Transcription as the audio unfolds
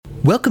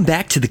Welcome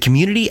back to the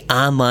Community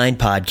Online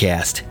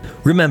Podcast.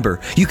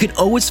 Remember, you can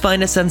always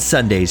find us on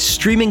Sundays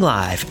streaming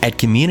live at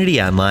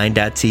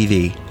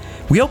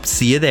communityonline.tv. We hope to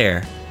see you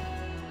there.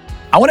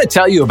 I want to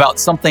tell you about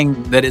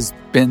something that has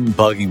been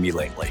bugging me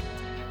lately.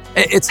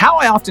 It's how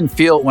I often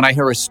feel when I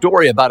hear a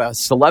story about a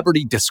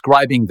celebrity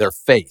describing their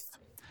faith.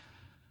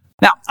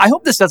 Now, I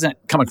hope this doesn't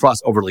come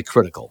across overly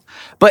critical,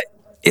 but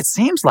it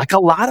seems like a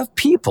lot of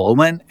people,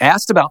 when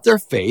asked about their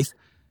faith,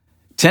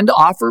 tend to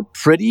offer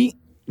pretty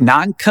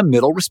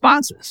non-committal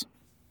responses.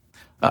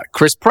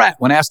 Chris Pratt,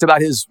 when asked about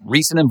his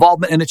recent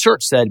involvement in a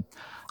church, said,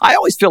 "I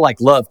always feel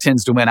like love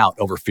tends to win out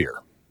over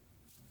fear."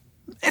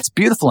 It's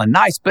beautiful and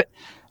nice, but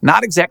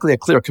not exactly a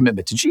clear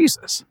commitment to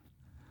Jesus.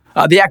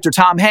 The actor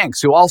Tom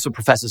Hanks, who also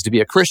professes to be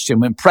a Christian,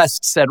 when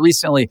pressed, said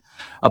recently,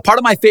 "A part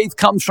of my faith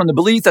comes from the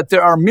belief that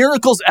there are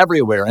miracles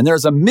everywhere and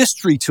there's a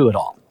mystery to it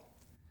all."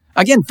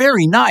 Again,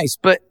 very nice,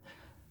 but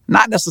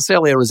not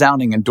necessarily a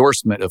resounding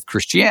endorsement of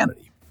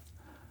Christianity.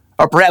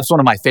 Or perhaps one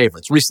of my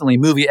favorites. Recently,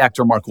 movie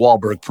actor Mark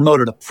Wahlberg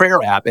promoted a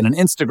prayer app in an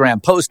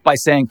Instagram post by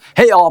saying,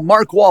 "Hey all,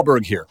 Mark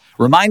Wahlberg here,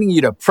 reminding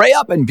you to pray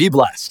up and be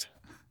blessed."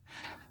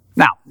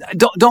 Now,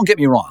 don't get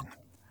me wrong.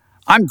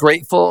 I'm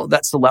grateful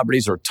that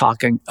celebrities are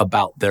talking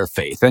about their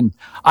faith, and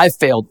I've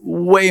failed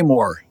way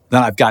more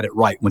than I've got it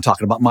right when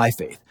talking about my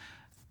faith.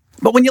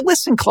 But when you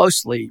listen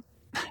closely,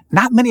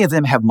 not many of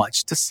them have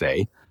much to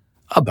say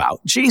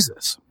about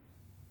Jesus.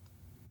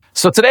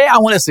 So today I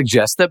want to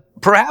suggest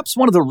that perhaps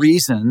one of the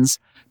reasons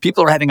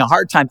people are having a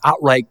hard time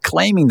outright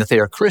claiming that they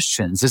are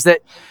Christians is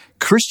that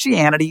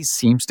Christianity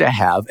seems to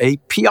have a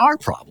PR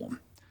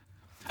problem.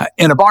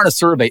 In a Barna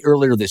survey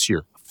earlier this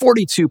year,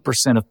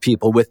 42% of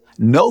people with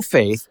no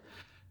faith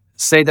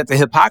say that the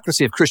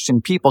hypocrisy of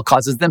Christian people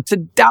causes them to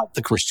doubt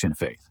the Christian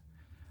faith.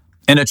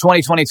 In a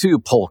 2022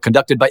 poll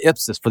conducted by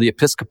Ipsos for the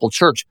Episcopal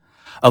Church,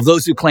 of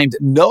those who claimed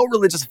no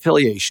religious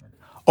affiliation,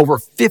 over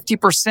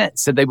 50%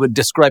 said they would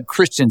describe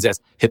Christians as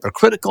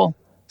hypocritical,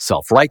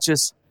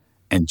 self-righteous,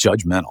 and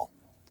judgmental.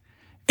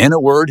 In a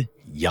word,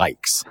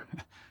 yikes.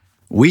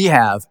 We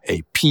have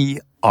a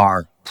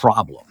PR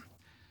problem.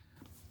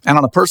 And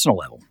on a personal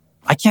level,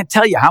 I can't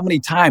tell you how many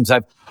times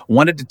I've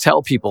wanted to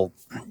tell people,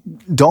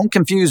 don't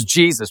confuse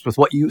Jesus with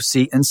what you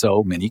see in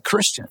so many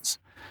Christians.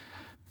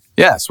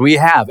 Yes, we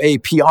have a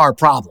PR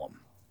problem.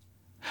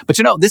 But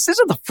this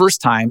isn't the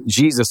first time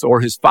Jesus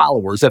or his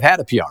followers have had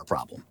a PR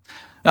problem.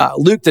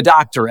 Luke, the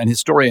doctor and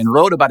historian,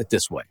 wrote about it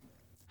this way.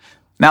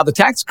 Now, the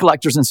tax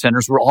collectors and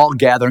sinners were all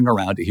gathering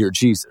around to hear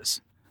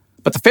Jesus.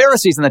 But the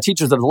Pharisees and the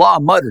teachers of the law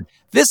muttered,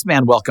 "This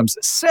man welcomes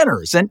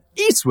sinners and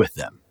eats with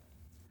them."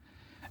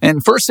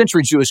 In first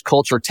century Jewish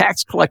culture,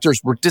 tax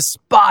collectors were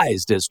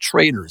despised as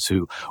traitors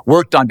who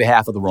worked on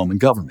behalf of the Roman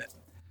government.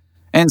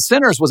 And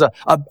sinners was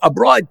a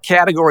broad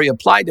category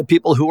applied to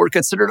people who were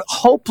considered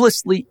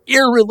hopelessly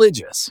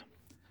irreligious.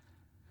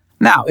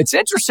 Now, it's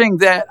interesting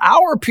that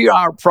our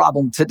PR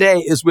problem today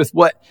is with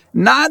what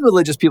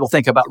non-religious people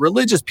think about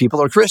religious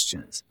people or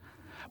Christians.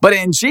 But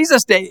in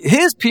Jesus' day,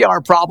 his PR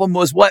problem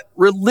was what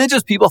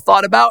religious people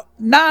thought about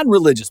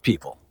non-religious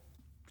people.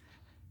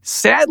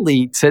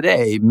 Sadly,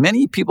 today,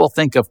 many people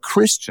think of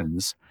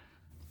Christians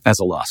as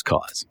a lost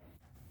cause.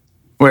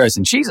 Whereas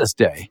in Jesus'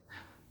 day,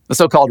 the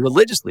so-called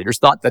religious leaders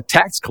thought that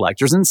tax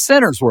collectors and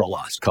sinners were a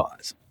lost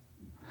cause.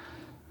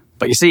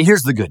 But you see,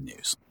 here's the good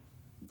news.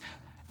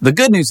 The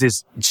good news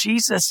is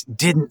Jesus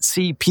didn't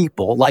see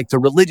people like the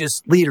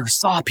religious leaders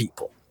saw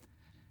people.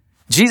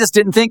 Jesus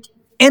didn't think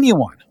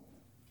anyone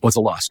was a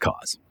lost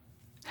cause.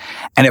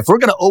 And if we're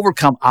going to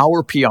overcome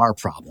our PR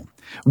problem,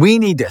 we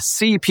need to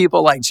see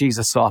people like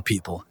Jesus saw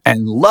people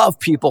and love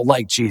people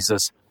like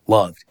Jesus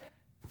loved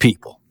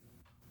people.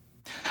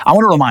 I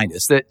want to remind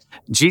us that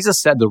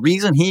Jesus said the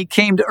reason he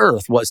came to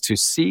earth was to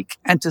seek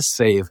and to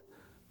save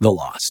the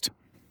lost.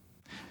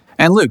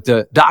 And Luke,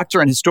 the doctor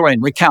and historian,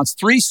 recounts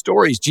 3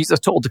 stories Jesus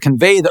told to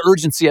convey the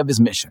urgency of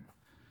his mission.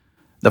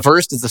 The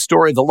first is the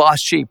story of the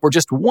lost sheep, where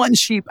just one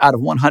sheep out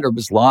of 100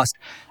 was lost,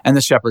 and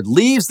the shepherd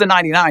leaves the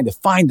 99 to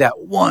find that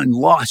one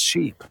lost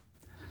sheep.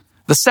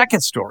 The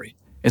second story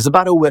is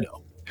about a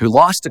widow who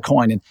lost a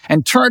coin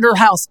and turned her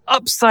house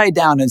upside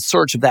down in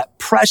search of that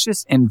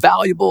precious and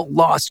valuable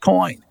lost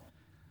coin.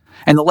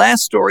 And the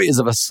last story is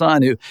of a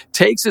son who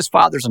takes his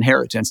father's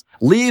inheritance,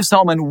 leaves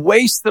home and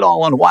wastes it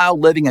all on wild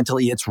living until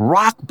he hits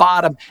rock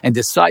bottom and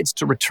decides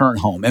to return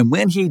home. And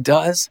when he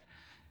does,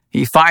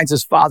 he finds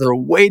his father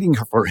waiting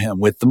for him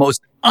with the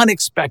most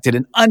unexpected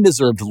and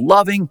undeserved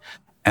loving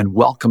and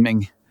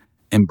welcoming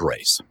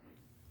embrace.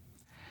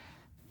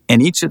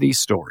 In each of these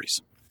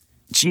stories,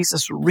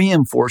 Jesus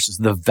reinforces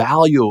the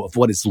value of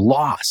what is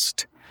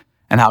lost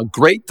and how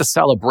great the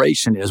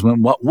celebration is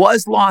when what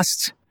was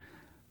lost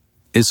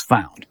is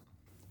found.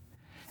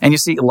 And you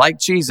see, like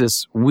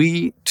Jesus,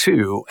 we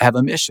too have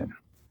a mission.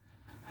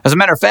 As a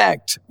matter of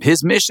fact,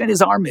 his mission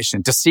is our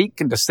mission, to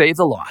seek and to save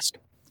the lost.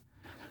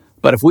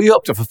 But if we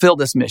hope to fulfill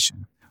this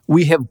mission,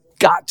 we have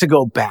got to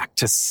go back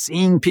to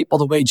seeing people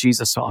the way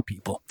Jesus saw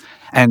people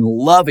and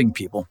loving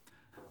people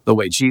the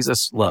way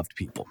Jesus loved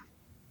people.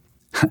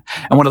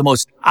 And one of the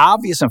most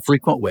obvious and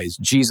frequent ways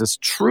Jesus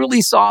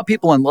truly saw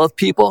people and loved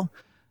people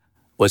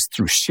was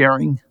through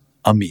sharing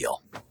a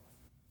meal.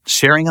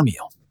 Sharing a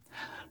meal.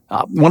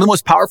 One of the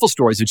most powerful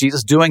stories of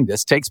Jesus doing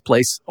this takes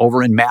place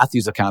over in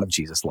Matthew's account of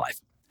Jesus' life.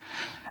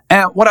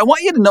 And what I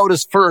want you to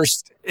notice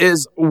first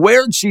is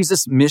where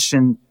Jesus'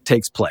 mission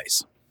takes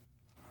place.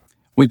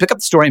 We pick up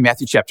the story in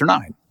Matthew chapter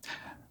 9.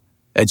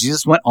 As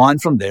Jesus went on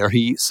from there,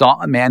 he saw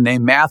a man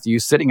named Matthew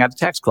sitting at a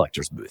tax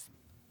collector's booth.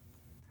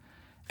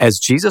 As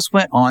Jesus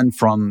went on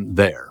from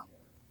there.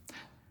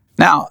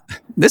 Now,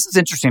 this is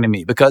interesting to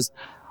me because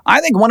I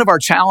think one of our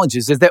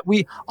challenges is that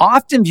we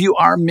often view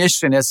our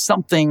mission as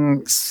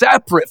something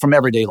separate from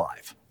everyday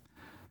life.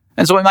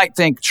 And so we might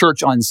think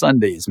church on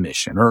Sunday is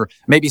mission, or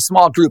maybe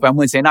small group on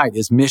Wednesday night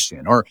is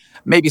mission, or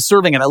maybe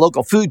serving at a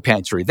local food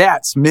pantry,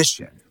 that's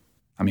mission.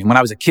 I mean, when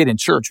I was a kid in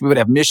church, we would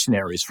have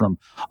missionaries from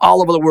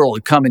all over the world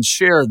who come and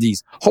share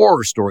these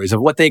horror stories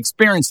of what they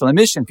experienced on the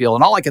mission field.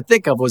 And all I could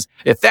think of was,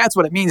 if that's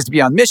what it means to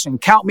be on mission,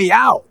 count me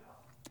out.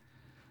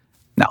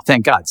 Now,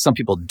 thank God, some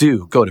people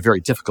do go to very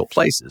difficult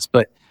places,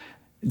 but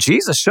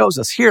Jesus shows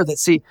us here that,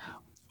 see,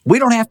 we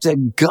don't have to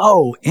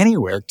go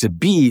anywhere to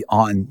be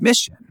on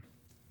mission.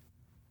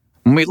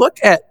 When we look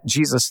at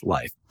Jesus'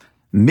 life,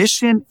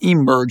 mission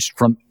emerged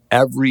from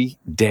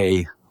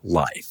everyday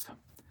life.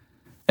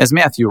 As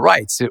Matthew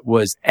writes, it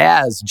was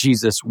as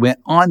Jesus went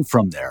on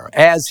from there,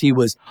 as he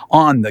was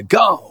on the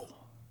go.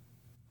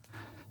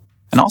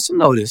 And also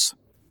notice,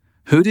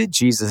 who did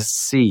Jesus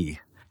see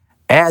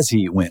as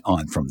he went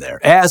on from there,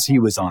 as he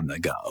was on the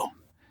go?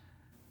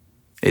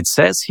 It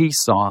says he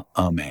saw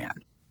a man.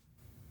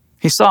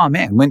 He saw a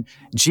man. When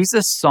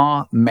Jesus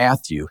saw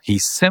Matthew, he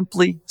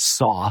simply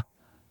saw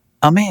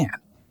a man.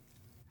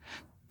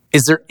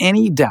 Is there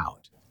any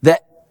doubt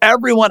that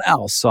everyone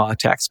else saw a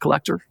tax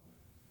collector,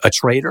 a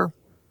traitor,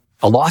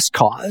 a lost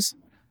cause?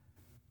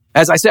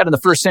 As I said, in the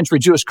first century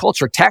Jewish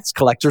culture, tax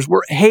collectors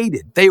were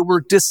hated. They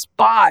were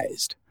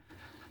despised.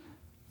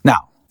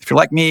 Now, if you're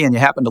like me and you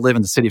happen to live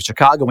in the city of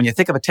Chicago, when you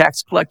think of a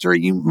tax collector,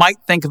 you might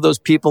think of those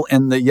people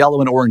in the yellow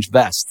and orange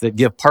vests that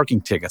give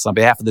parking tickets on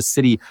behalf of the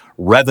city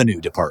revenue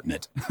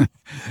department.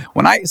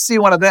 When I see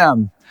one of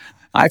them,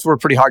 I have to work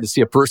pretty hard to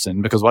see a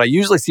person, because what I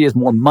usually see is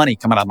more money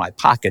coming out of my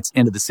pockets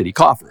into the city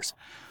coffers.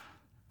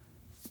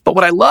 But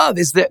what I love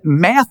is that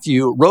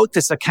Matthew wrote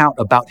this account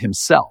about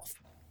himself.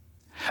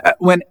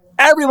 When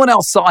everyone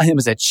else saw him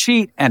as a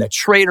cheat and a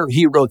traitor,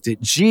 he wrote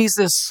that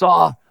Jesus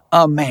saw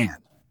a man,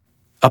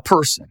 a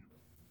person.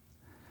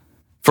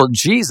 For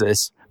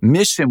Jesus,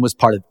 mission was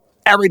part of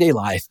everyday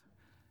life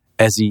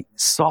as he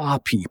saw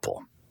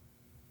people.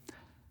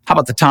 How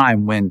about the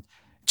time when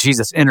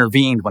Jesus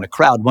intervened when a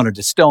crowd wanted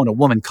to stone a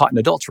woman caught in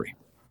adultery?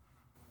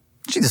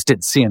 Jesus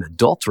didn't see an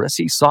adulteress.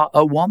 He saw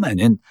a woman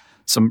in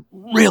some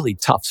really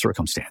tough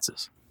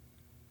circumstances.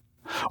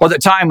 Or the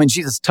time when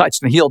Jesus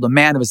touched and healed a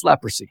man of his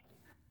leprosy.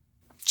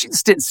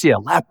 Jesus didn't see a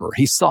leper.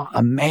 He saw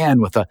a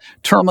man with a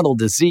terminal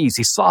disease.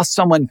 He saw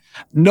someone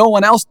no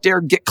one else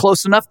dared get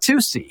close enough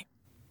to see.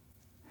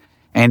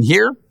 And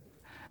here,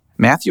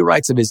 Matthew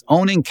writes of his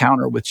own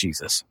encounter with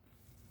Jesus.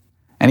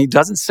 And he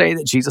doesn't say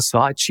that Jesus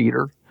saw a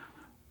cheater,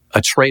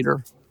 a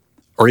traitor,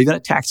 or even a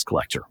tax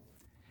collector.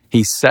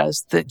 He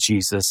says that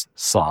Jesus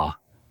saw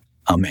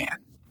a man,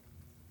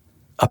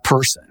 a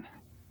person.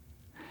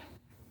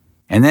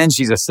 And then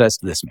Jesus says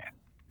to this man,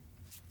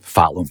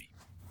 "Follow me.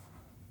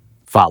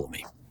 Follow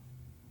me."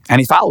 And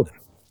he followed him,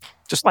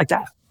 just like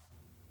that.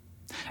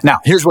 Now,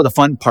 here's where the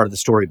fun part of the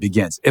story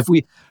begins. If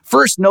we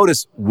first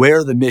notice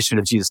where the mission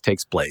of Jesus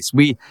takes place,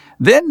 we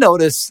then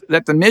notice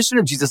that the mission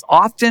of Jesus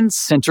often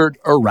centered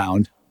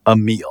around a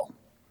meal.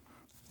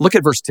 Look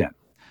at verse 10.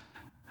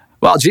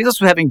 While Jesus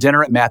was having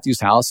dinner at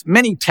Matthew's house,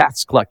 many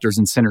tax collectors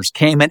and sinners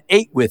came and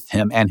ate with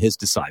him and his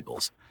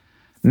disciples.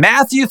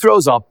 Matthew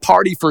throws a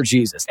party for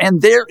Jesus,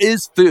 and there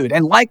is food,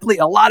 and likely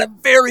a lot of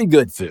very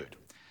good food.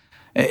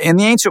 In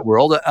the ancient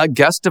world, a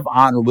guest of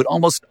honor would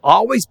almost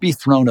always be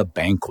thrown a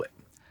banquet.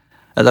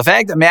 The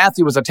fact that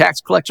Matthew was a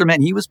tax collector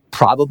meant he was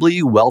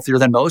probably wealthier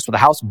than most, with a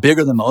house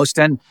bigger than most,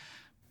 and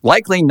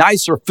likely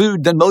nicer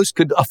food than most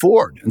could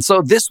afford. And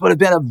so this would have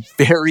been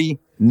a very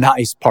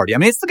nice party. I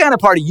mean, it's the kind of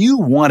party you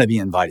want to be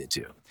invited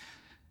to.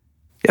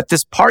 Yet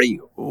this party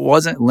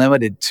wasn't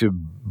limited to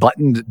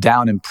buttoned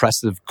down,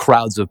 impressive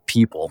crowds of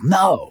people.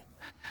 No,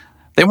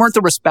 they weren't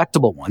the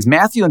respectable ones.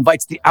 Matthew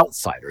invites the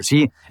outsiders.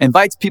 He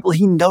invites people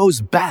he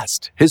knows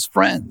best, his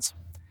friends.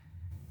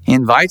 He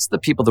invites the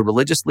people the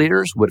religious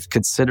leaders would have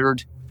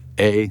considered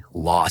a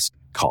lost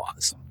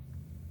cause.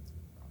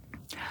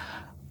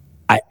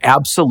 I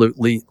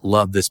absolutely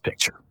love this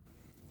picture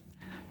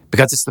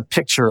because it's the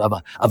picture of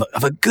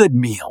a good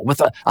meal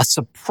with a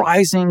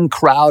surprising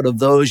crowd of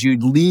those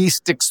you'd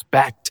least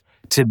expect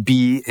to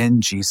be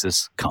in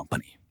Jesus'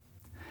 company.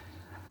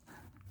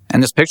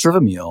 And this picture of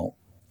a meal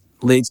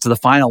leads to the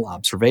final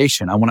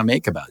observation I want to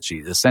make about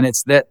Jesus, and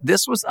it's that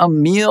this was a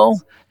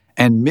meal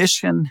and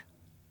mission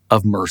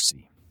of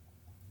mercy.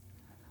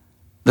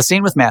 The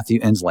scene with Matthew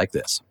ends like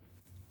this.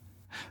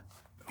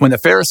 When the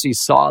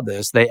Pharisees saw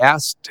this, they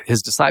asked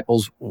his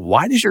disciples,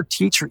 "Why does your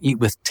teacher eat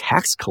with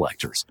tax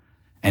collectors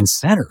and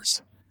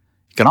sinners?"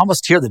 You can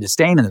almost hear the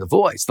disdain in their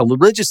voice. The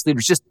religious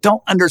leaders just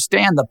don't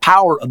understand the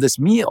power of this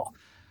meal.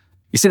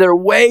 You see, they're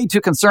way too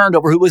concerned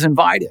over who was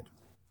invited.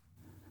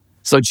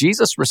 So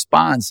Jesus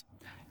responds,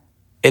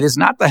 "It is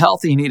not the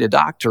healthy who need a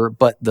doctor,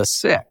 but the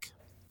sick.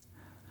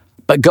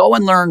 But go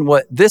and learn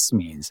what this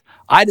means.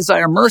 I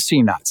desire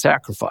mercy, not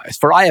sacrifice,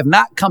 for I have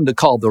not come to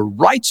call the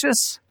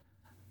righteous,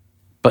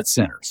 but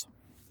sinners."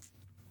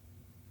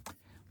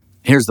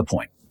 Here's the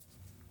point.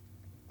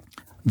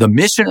 The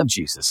mission of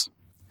Jesus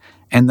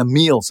and the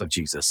meals of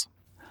Jesus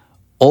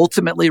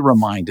ultimately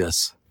remind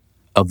us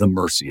of the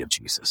mercy of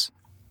Jesus.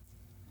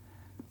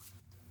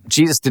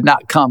 Jesus did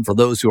not come for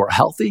those who are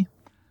healthy,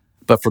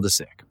 but for the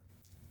sick.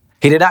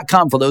 He did not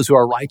come for those who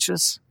are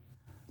righteous,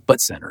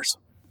 but sinners.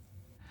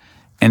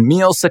 And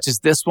meals such as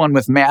this one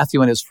with Matthew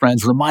and his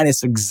friends remind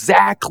us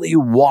exactly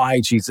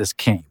why Jesus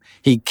came.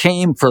 He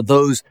came for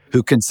those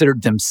who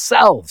considered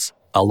themselves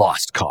a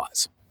lost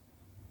cause.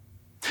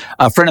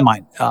 A friend of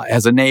mine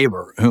has a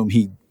neighbor whom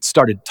he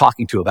started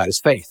talking to about his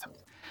faith.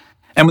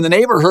 And when the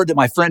neighbor heard that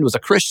my friend was a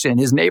Christian,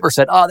 his neighbor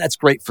said, "Oh, that's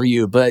great for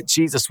you, but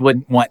Jesus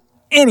wouldn't want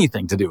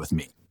anything to do with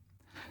me."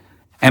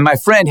 And my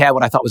friend had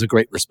what I thought was a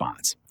great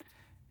response.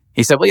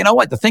 He said, "Well, you know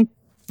what? The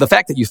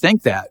fact that you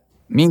think that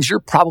means you're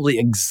probably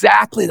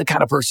exactly the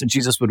kind of person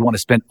Jesus would want to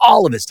spend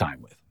all of his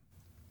time with."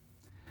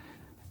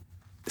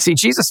 See,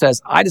 Jesus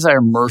says, "I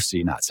desire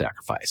mercy, not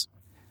sacrifice."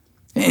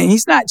 And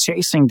he's not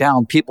chasing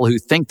down people who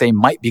think they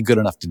might be good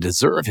enough to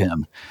deserve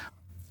him.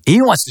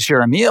 He wants to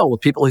share a meal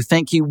with people who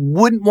think he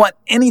wouldn't want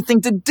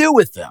anything to do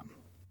with them.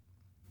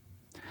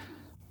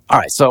 All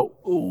right, so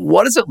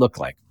what does it look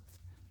like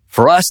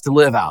for us to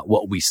live out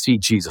what we see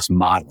Jesus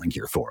modeling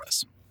here for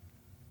us?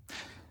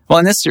 Well,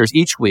 in this series,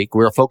 each week,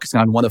 we're focusing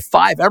on one of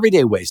 5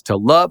 everyday ways to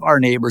love our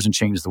neighbors and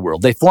change the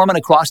world. They form an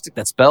acrostic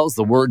that spells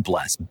the word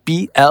bless,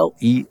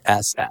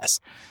 B-L-E-S-S.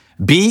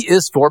 B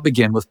is for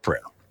begin with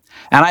prayer.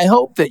 And I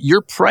hope that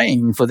you're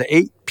praying for the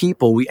 8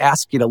 people we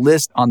ask you to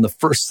list on the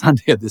first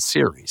Sunday of this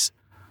series.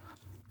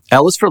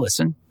 L is for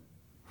listen.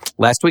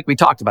 Last week, we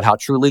talked about how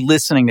truly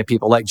listening to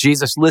people like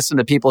Jesus listened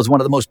to people is one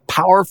of the most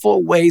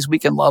powerful ways we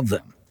can love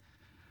them.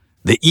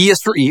 The E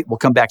is for eat. We'll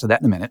come back to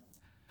that in a minute.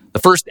 The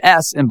first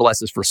S in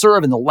bless is for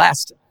serve, and the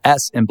last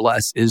S in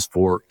bless is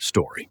for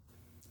story.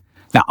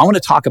 Now, I want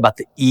to talk about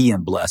the E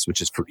in bless,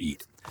 which is for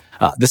eat.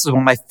 This is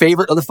one of my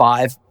favorite of the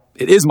 5.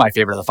 It is my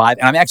favorite of the 5,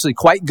 and I'm actually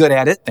quite good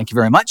at it. Thank you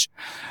very much.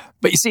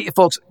 But you see,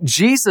 folks,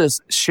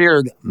 Jesus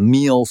shared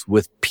meals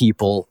with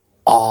people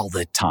all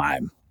the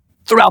time.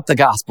 Throughout the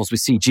Gospels, we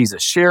see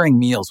Jesus sharing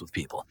meals with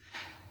people.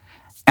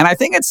 And I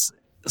think it's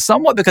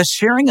somewhat because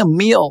sharing a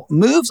meal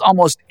moves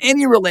almost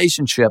any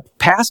relationship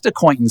past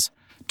acquaintance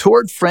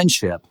toward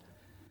friendship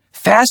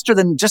faster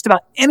than just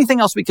about anything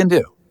else we can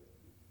do.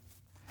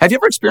 Have you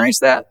ever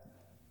experienced that?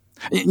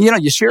 You know,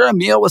 you share a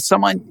meal with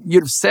someone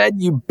you've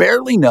said you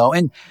barely know,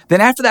 and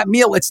then after that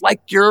meal, it's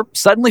like you're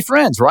suddenly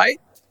friends, right?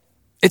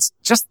 It's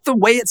just the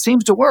way it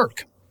seems to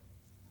work.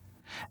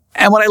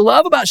 And what I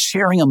love about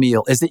sharing a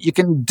meal is that you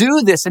can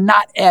do this and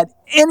not add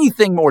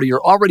anything more to your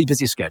already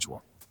busy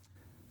schedule.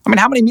 I mean,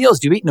 how many meals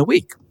do you eat in a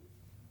week?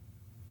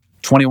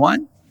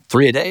 21?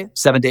 3 a day?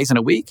 7 days in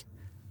a week?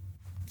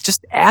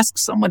 Just ask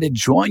someone to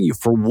join you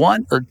for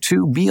 1 or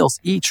 2 meals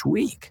each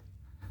week.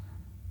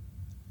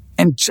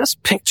 And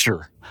just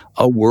picture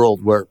a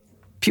world where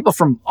people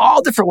from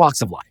all different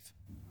walks of life,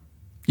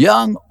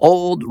 young,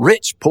 old,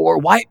 rich, poor,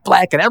 white,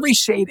 black, and every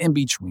shade in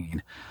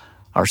between,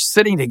 are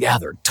sitting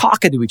together,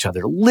 talking to each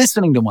other,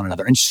 listening to one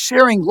another, and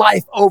sharing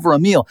life over a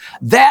meal.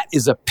 That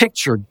is a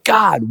picture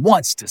God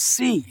wants to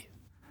see.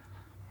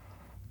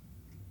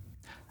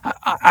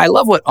 I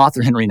love what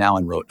author Henry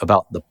Nouwen wrote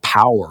about the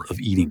power of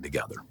eating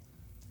together.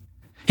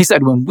 He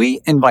said, when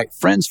we invite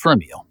friends for a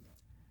meal,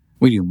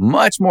 we do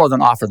much more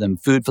than offer them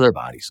food for their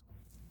bodies.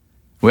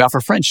 We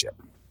offer friendship,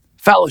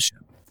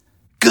 fellowship,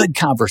 good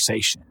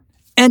conversation,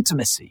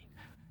 intimacy,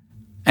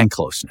 and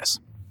closeness.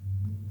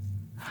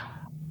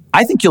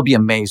 I think you'll be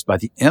amazed by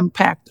the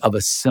impact of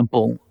a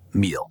simple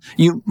meal.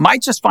 You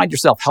might just find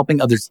yourself helping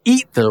others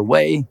eat their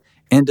way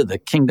into the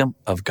kingdom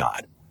of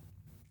God.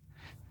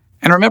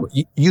 And remember,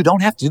 you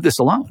don't have to do this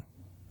alone.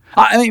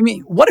 I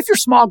mean, what if your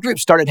small group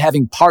started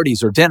having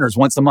parties or dinners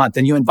once a month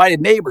and you invited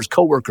neighbors,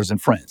 coworkers,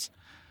 and friends?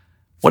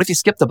 What if you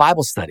skipped the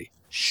Bible study?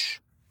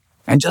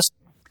 And just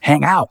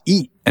hang out,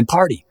 eat, and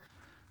party?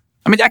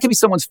 I mean, that could be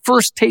someone's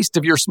first taste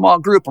of your small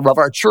group or of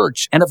our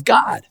church and of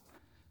God.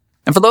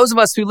 And for those of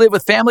us who live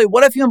with family,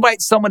 what if you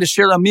invite someone to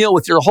share a meal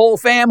with your whole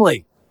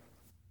family?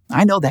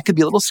 I know that could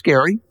be a little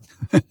scary.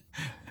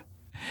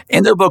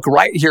 In their book,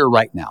 Right Here,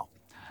 Right Now,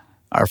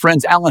 our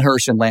friends Alan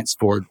Hirsch and Lance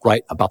Ford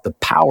write about the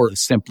power of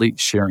simply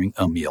sharing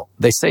a meal.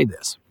 They say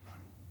this: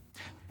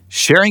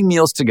 sharing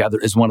meals together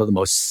is one of the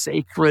most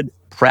sacred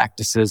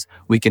practices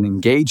we can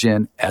engage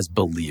in as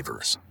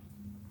believers.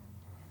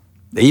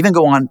 They even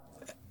go on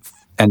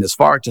and as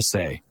far to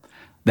say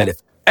that if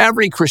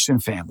every Christian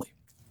family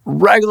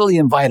regularly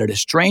invited a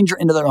stranger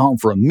into their home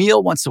for a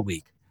meal once a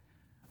week,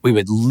 we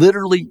would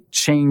literally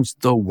change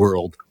the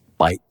world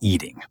by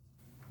eating.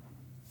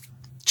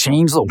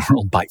 Change the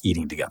world by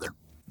eating together.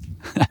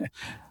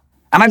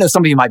 And I know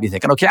some of you might be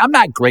thinking, okay, I'm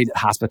not great at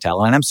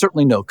hospitality, and I'm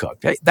certainly no cook.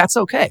 Okay, that's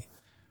okay.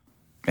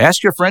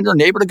 Ask your friend or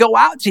neighbor to go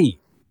out to eat.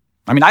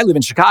 I mean, I live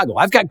in Chicago.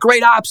 I've got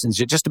great options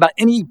at just about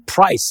any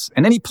price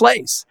and any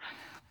place.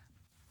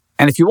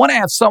 And if you want to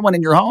have someone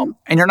in your home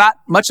and you're not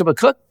much of a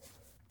cook,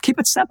 keep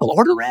it simple.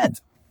 Order in.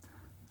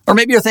 Or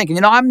maybe you're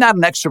thinking, I'm not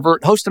an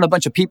extrovert. Hosting a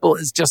bunch of people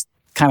is just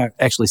kind of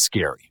actually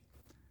scary.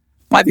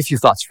 Might be a few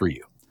thoughts for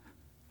you.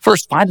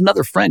 First, find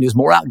another friend who's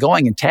more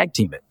outgoing and tag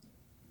team it.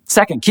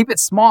 Second, keep it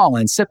small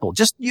and simple,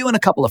 just you and a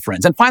couple of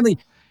friends. And finally,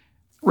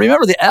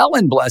 remember the L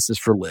in bless is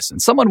for listen.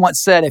 Someone once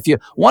said, if you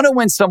want to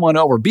win someone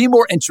over, be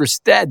more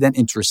interested than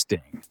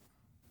interesting.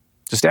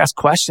 Just ask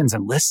questions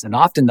and listen.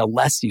 Often the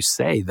less you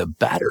say, the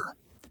better.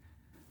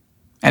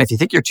 And if you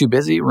think you're too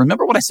busy,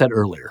 remember what I said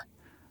earlier.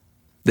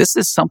 This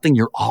is something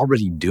you're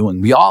already doing.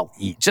 We all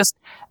eat. Just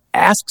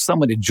ask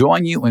someone to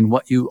join you in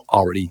what you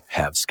already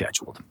have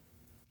scheduled.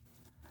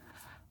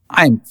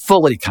 I am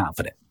fully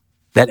confident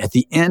that at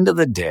the end of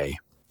the day,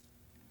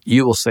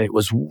 you will say it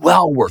was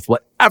well worth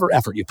whatever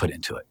effort you put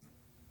into it.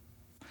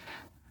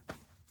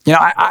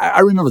 I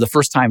remember the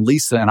first time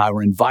Lisa and I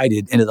were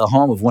invited into the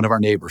home of one of our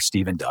neighbors,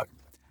 Steve and Doug.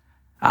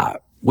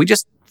 We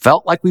just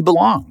felt like we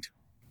belonged,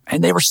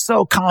 and they were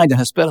so kind and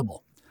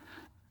hospitable.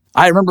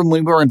 I remember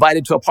when we were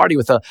invited to a party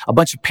with a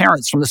bunch of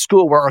parents from the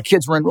school where our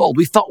kids were enrolled.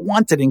 We felt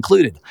wanted,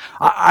 included.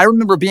 I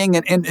remember being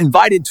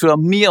invited to a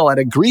meal at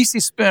a Greasy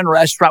Spoon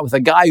restaurant with a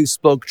guy who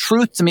spoke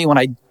truth to me when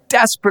I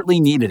desperately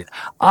needed it.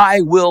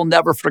 I will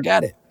never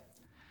forget it.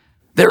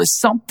 There is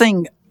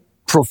something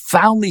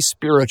profoundly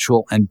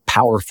spiritual and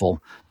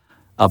powerful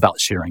about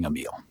sharing a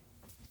meal.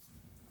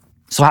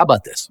 So how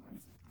about this?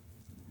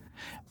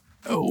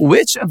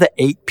 Which of the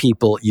 8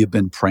 people you've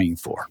been praying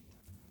for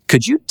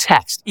could you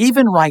text,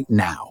 even right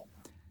now,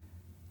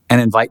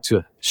 and invite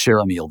to share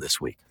a meal this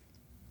week?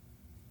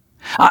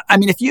 I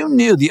mean, if you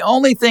knew the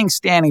only thing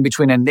standing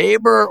between a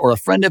neighbor or a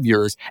friend of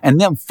yours and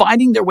them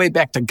finding their way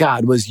back to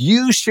God was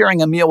you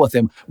sharing a meal with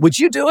them, would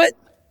you do it?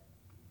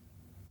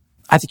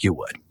 I think you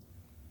would.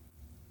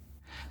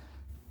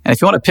 And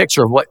if you want a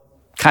picture of what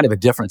kind of a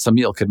difference a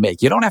meal could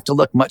make, you don't have to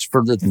look much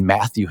further than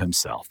Matthew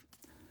himself.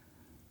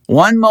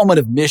 One moment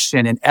of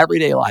mission in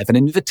everyday life, an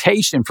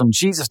invitation from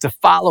Jesus to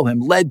follow him,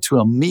 led to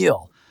a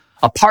meal,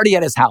 a party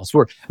at his house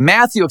where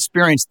Matthew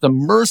experienced the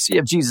mercy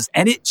of Jesus,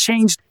 and it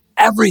changed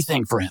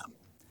everything for him.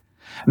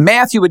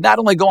 Matthew would not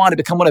only go on to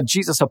become one of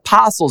Jesus'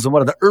 apostles and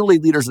one of the early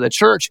leaders of the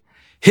church,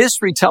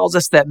 history tells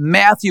us that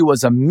Matthew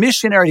was a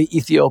missionary to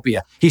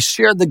Ethiopia. He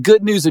shared the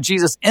good news of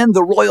Jesus in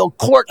the royal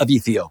court of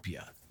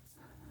Ethiopia.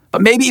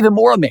 But maybe even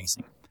more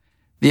amazing,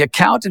 the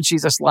account of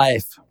Jesus'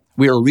 life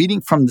we are reading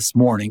from this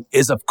morning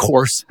is, of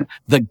course,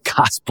 the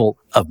Gospel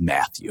of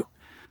Matthew.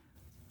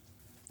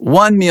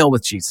 One meal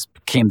with Jesus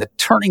became the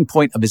turning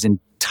point of his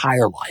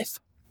entire life.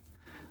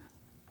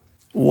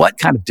 What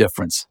kind of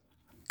difference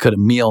could a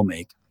meal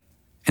make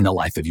in the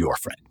life of your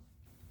friend?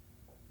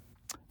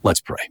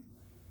 Let's pray.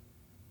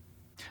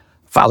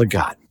 Father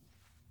God,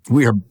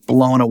 we are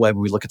blown away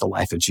when we look at the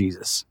life of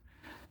Jesus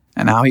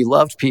and how he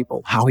loved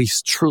people, how he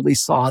truly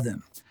saw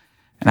them,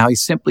 and how he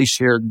simply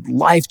shared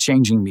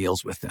life-changing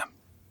meals with them.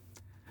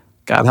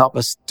 God, help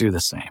us do the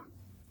same.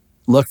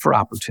 Look for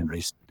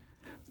opportunities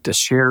to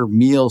share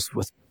meals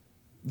with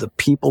the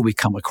people we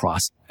come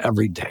across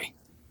every day.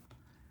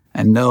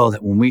 And know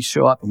that when we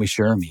show up and we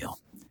share a meal,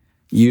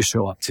 you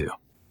show up too.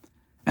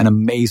 And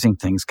amazing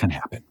things can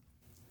happen.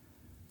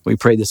 We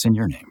pray this in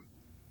your name.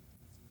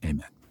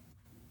 Amen.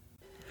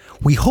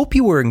 We hope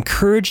you were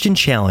encouraged and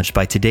challenged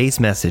by today's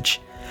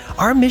message.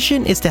 Our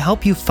mission is to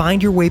help you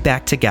find your way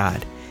back to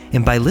God.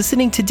 And by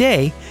listening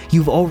today,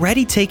 you've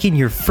already taken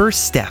your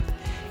first step.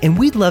 And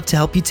we'd love to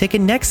help you take a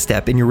next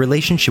step in your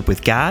relationship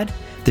with God,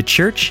 the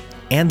church,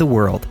 and the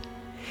world.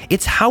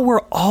 It's how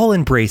we're all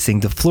embracing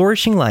the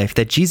flourishing life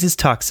that Jesus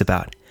talks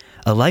about,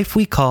 a life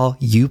we call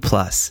U+.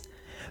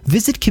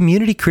 Visit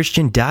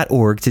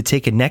communitychristian.org to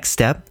take a next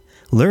step,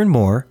 learn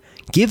more,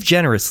 give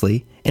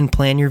generously, and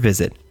plan your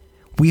visit.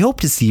 We hope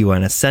to see you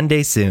on a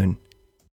Sunday soon.